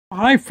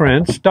Hi,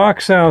 friends. Doc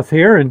South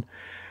here, and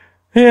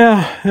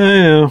yeah, I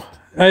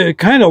know,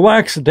 kind of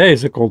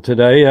lackadaisical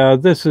today.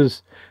 This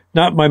is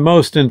not my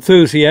most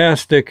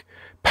enthusiastic,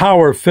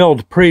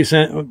 power-filled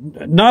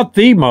not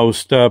the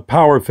most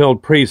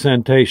power-filled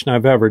presentation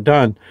I've ever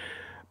done,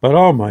 but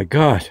oh my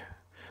God,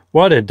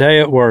 what a day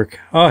at work.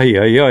 Ay,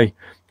 ay, ay.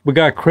 We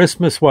got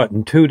Christmas, what,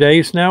 in 2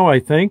 days now, I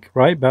think,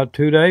 right? About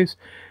 2 days.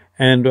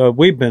 And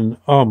we've been,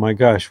 oh my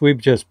gosh,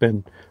 we've just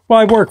been,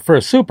 well, I work for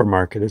a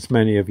supermarket, as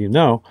many of you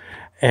know,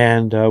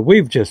 and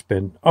we've just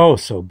been, oh,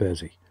 so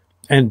busy.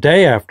 And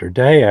day after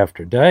day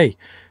after day,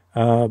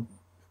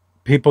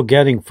 people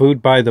getting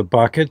food by the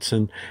buckets,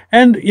 and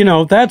you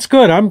know, that's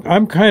good.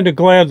 I'm kind of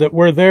glad that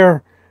we're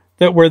there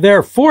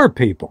for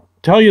people.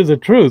 Tell you the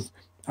truth,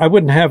 I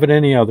wouldn't have it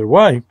any other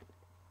way.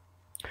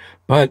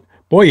 But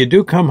boy, you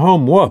do come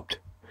home whooped.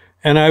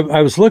 And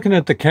I was looking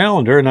at the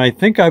calendar, and I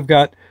think I've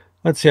got,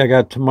 let's see, I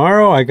got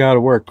tomorrow, I got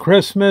to work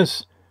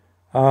Christmas,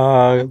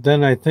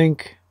 then I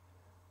think,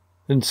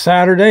 then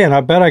Saturday, and I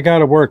bet I got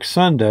to work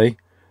Sunday.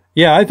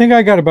 Yeah, I think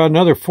I got about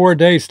another 4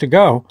 days to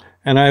go,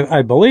 and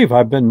I believe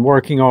I've been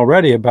working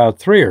already about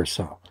 3 or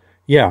so.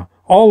 Yeah,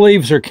 all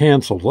leaves are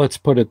canceled, let's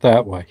put it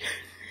that way.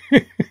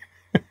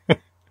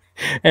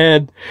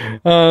 And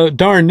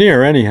darn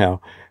near, anyhow.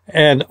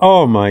 And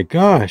oh my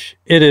gosh,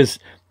 it is,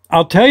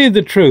 I'll tell you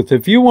the truth,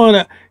 if you want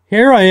to,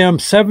 here I am,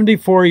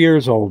 74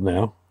 years old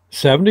now.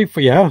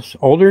 74, yeah,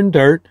 older than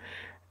dirt.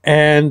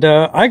 And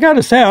I got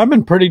to say, I'm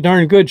in pretty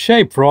darn good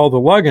shape for all the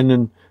lugging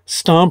and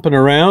stomping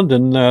around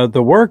and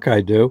the work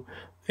I do.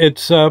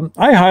 It's, I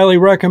highly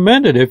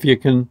recommend it if you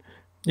can,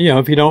 you know,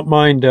 if you don't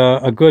mind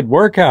a good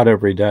workout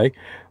every day.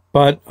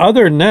 But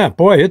other than that,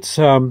 boy, it's,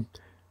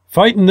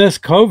 fighting this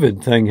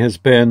COVID thing has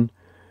been,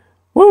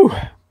 woo,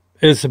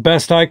 is the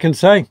best I can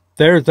say.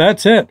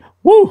 That's it.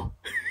 Woo!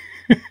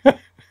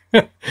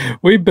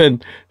 We've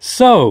been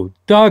so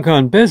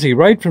doggone busy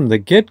right from the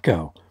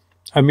get-go.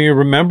 I mean,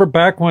 remember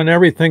back when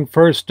everything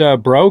first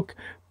broke,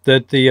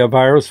 that the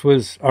virus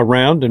was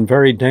around and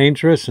very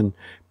dangerous, and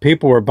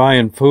people were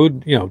buying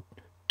food, you know,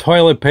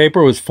 toilet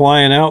paper was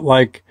flying out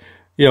like,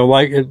 you know,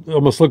 like it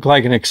almost looked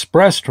like an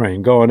express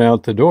train going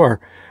out the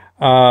door.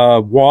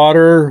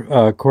 Water,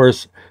 of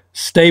course,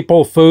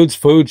 staple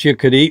foods you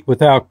could eat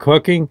without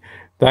cooking,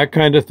 that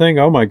kind of thing.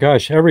 Oh my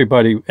gosh,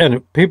 everybody,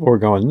 and people were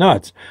going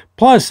nuts.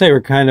 Plus, they were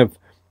kind of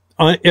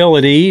ill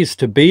at ease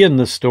to be in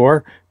the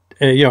store,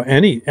 you know,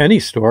 any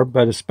store,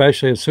 but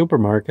especially a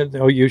supermarket.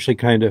 They're usually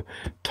kind of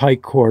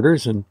tight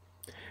quarters, and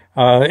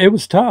it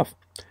was tough.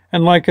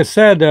 And like I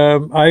said,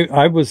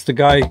 I was the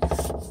guy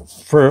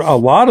for a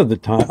lot of the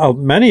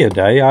time, many a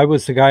day, I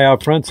was the guy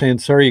out front saying,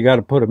 "Sir, you got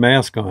to put a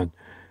mask on."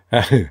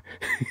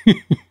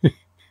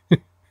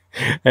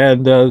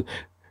 And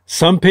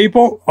some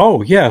people,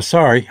 oh yeah,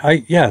 sorry,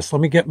 yes,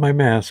 let me get my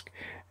mask,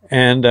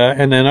 and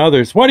then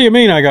others, what do you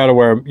mean I got to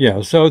wear them?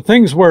 Yeah, so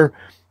things were,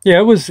 yeah,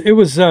 it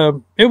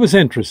was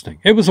interesting.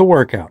 It was a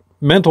workout,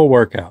 mental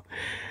workout,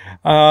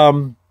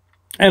 and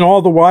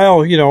all the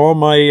while, you know, all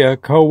my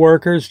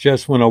coworkers,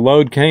 just when a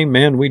load came,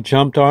 man, we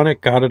jumped on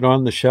it, got it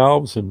on the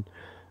shelves, and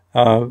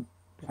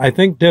I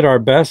think did our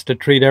best to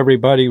treat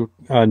everybody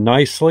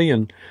nicely,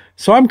 and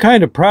so I'm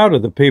kind of proud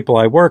of the people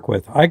I work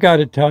with. I got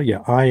to tell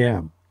you, I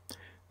am.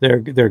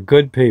 They're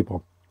good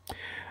people.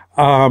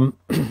 And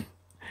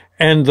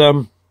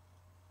the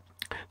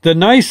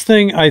nice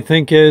thing I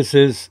think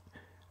is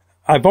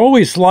I've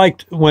always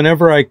liked,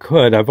 whenever I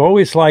could, I've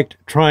always liked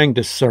trying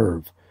to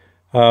serve.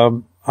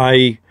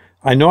 I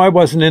know I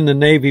wasn't in the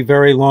Navy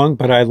very long,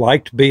 but I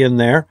liked being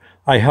there.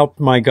 I helped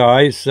my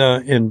guys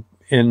in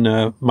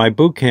my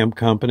boot camp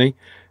company,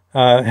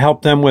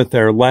 help them with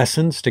their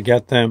lessons to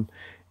get them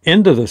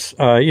into this,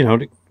 you know,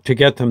 to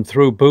get them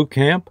through boot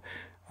camp.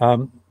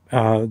 I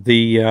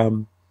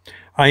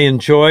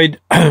enjoyed,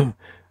 you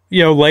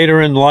know, later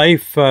in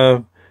life,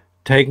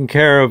 taking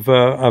care of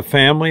a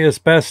family as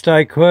best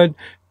I could,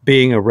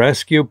 being a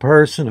rescue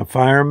person, a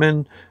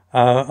fireman,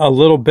 a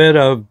little bit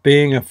of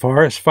being a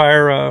forest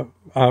fire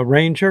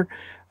ranger.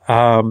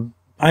 I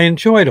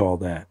enjoyed all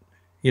that,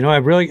 you know, I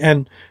really,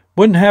 and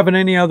wouldn't have it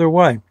any other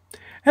way.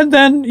 And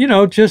then, you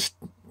know, just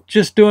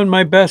doing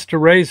my best to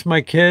raise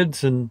my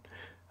kids and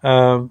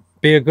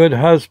be a good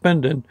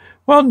husband. And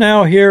well,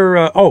 now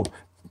here,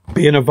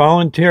 being a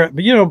volunteer,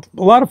 but you know,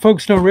 a lot of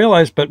folks don't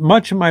realize, but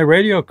much of my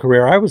radio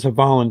career, I was a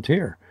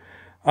volunteer.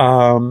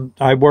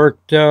 I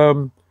worked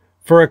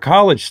for a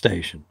college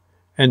station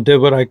and did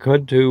what I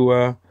could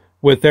to,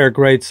 with their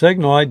great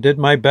signal, I did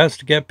my best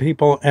to get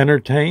people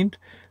entertained,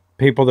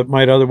 people that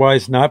might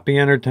otherwise not be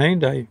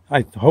entertained.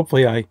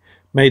 Hopefully I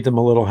made them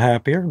a little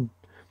happier.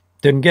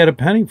 Didn't get a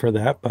penny for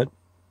that, but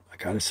I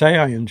got to say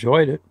I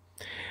enjoyed it.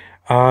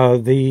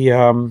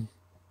 And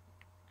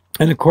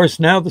of course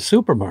now the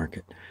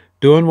supermarket,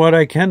 doing what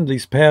I can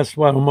these past,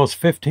 almost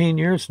 15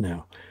 years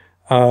now,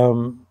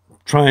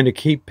 trying to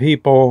keep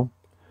people,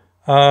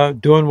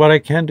 doing what I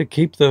can to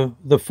keep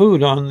the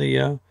food on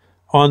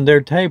their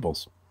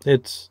tables.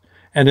 It's,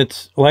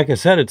 like I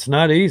said, it's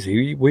not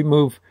easy. We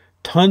move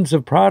tons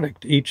of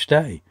product each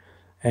day,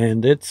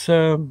 and it's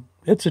a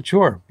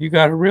chore. You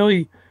got to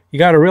really, you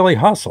got to really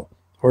hustle,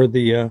 or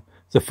the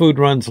food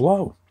runs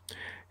low.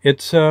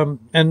 It's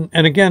and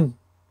again,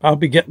 I'll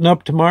be getting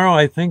up tomorrow.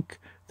 I think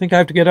I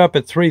have to get up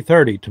at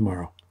 3:30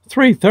 tomorrow.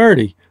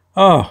 3:30.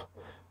 Oh,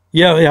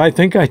 yeah, I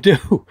think I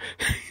do.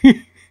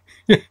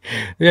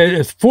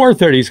 It's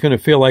 4:30 is going to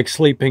feel like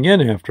sleeping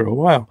in after a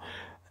while.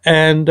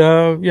 And,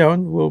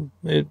 it'll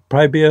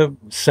probably be a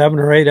 7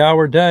 or 8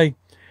 hour day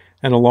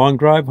and a long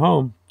drive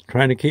home,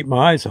 trying to keep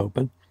my eyes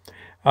open.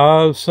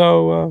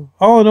 So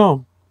all in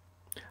all,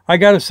 I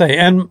got to say,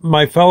 and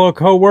my fellow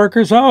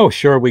coworkers, oh,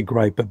 sure, we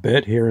gripe a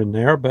bit here and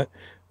there, but,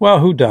 well,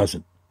 who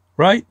doesn't,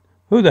 right?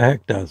 Who the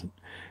heck doesn't?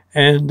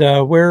 And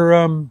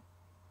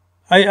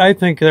I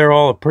think they're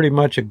all pretty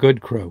much a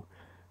good crew.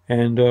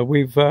 And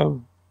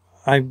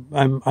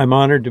I'm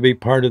honored to be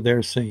part of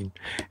their scene.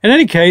 In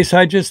any case,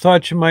 I just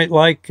thought you might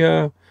like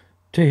to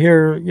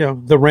hear,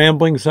 the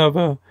ramblings of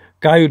a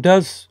guy who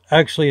does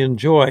actually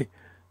enjoy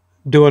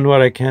doing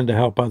what I can to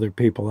help other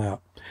people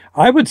out.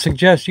 I would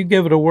suggest you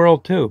give it a whirl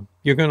too.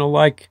 You're going to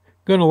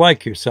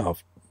like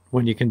yourself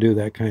when you can do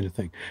that kind of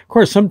thing. Of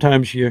course,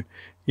 sometimes you're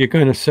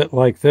going to sit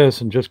like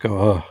this and just go,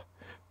 oh,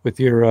 with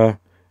your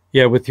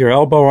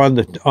elbow on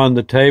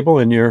the table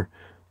and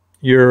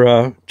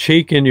your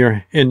cheek in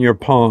your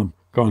palm,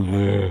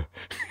 going,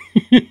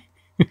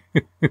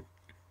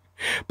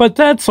 but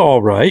that's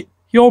all right.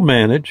 You'll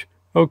manage.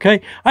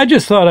 Okay. I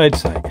just thought I'd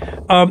say,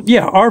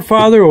 our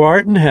Father who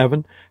art in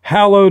heaven,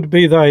 hallowed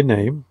be thy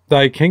name.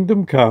 Thy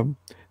kingdom come.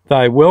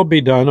 Thy will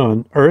be done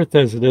on earth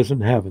as it is in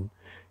heaven.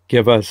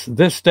 Give us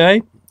this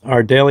day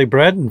our daily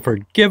bread, and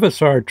forgive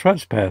us our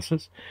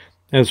trespasses,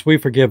 as we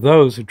forgive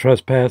those who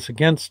trespass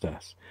against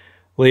us.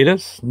 Lead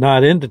us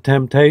not into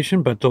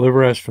temptation, but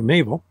deliver us from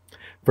evil.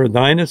 For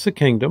thine is the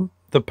kingdom,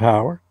 the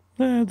power,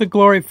 the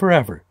glory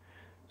forever.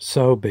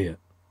 So be it.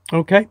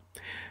 Okay?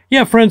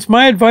 Yeah, friends,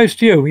 my advice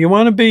to you, you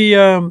want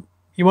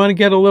to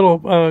get a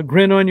little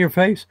grin on your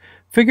face?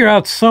 Figure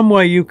out some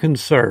way you can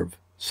serve,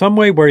 some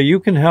way where you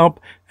can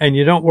help, and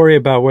you don't worry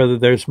about whether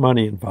there's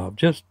money involved.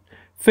 Just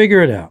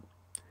figure it out,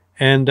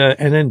 and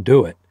then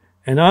do it.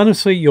 And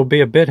honestly, you'll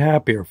be a bit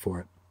happier for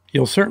it.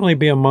 You'll certainly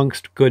be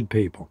amongst good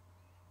people.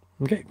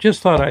 Okay,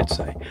 just thought I'd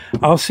say.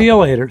 I'll see you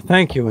later.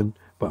 Thank you, and,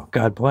 well,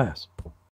 God bless.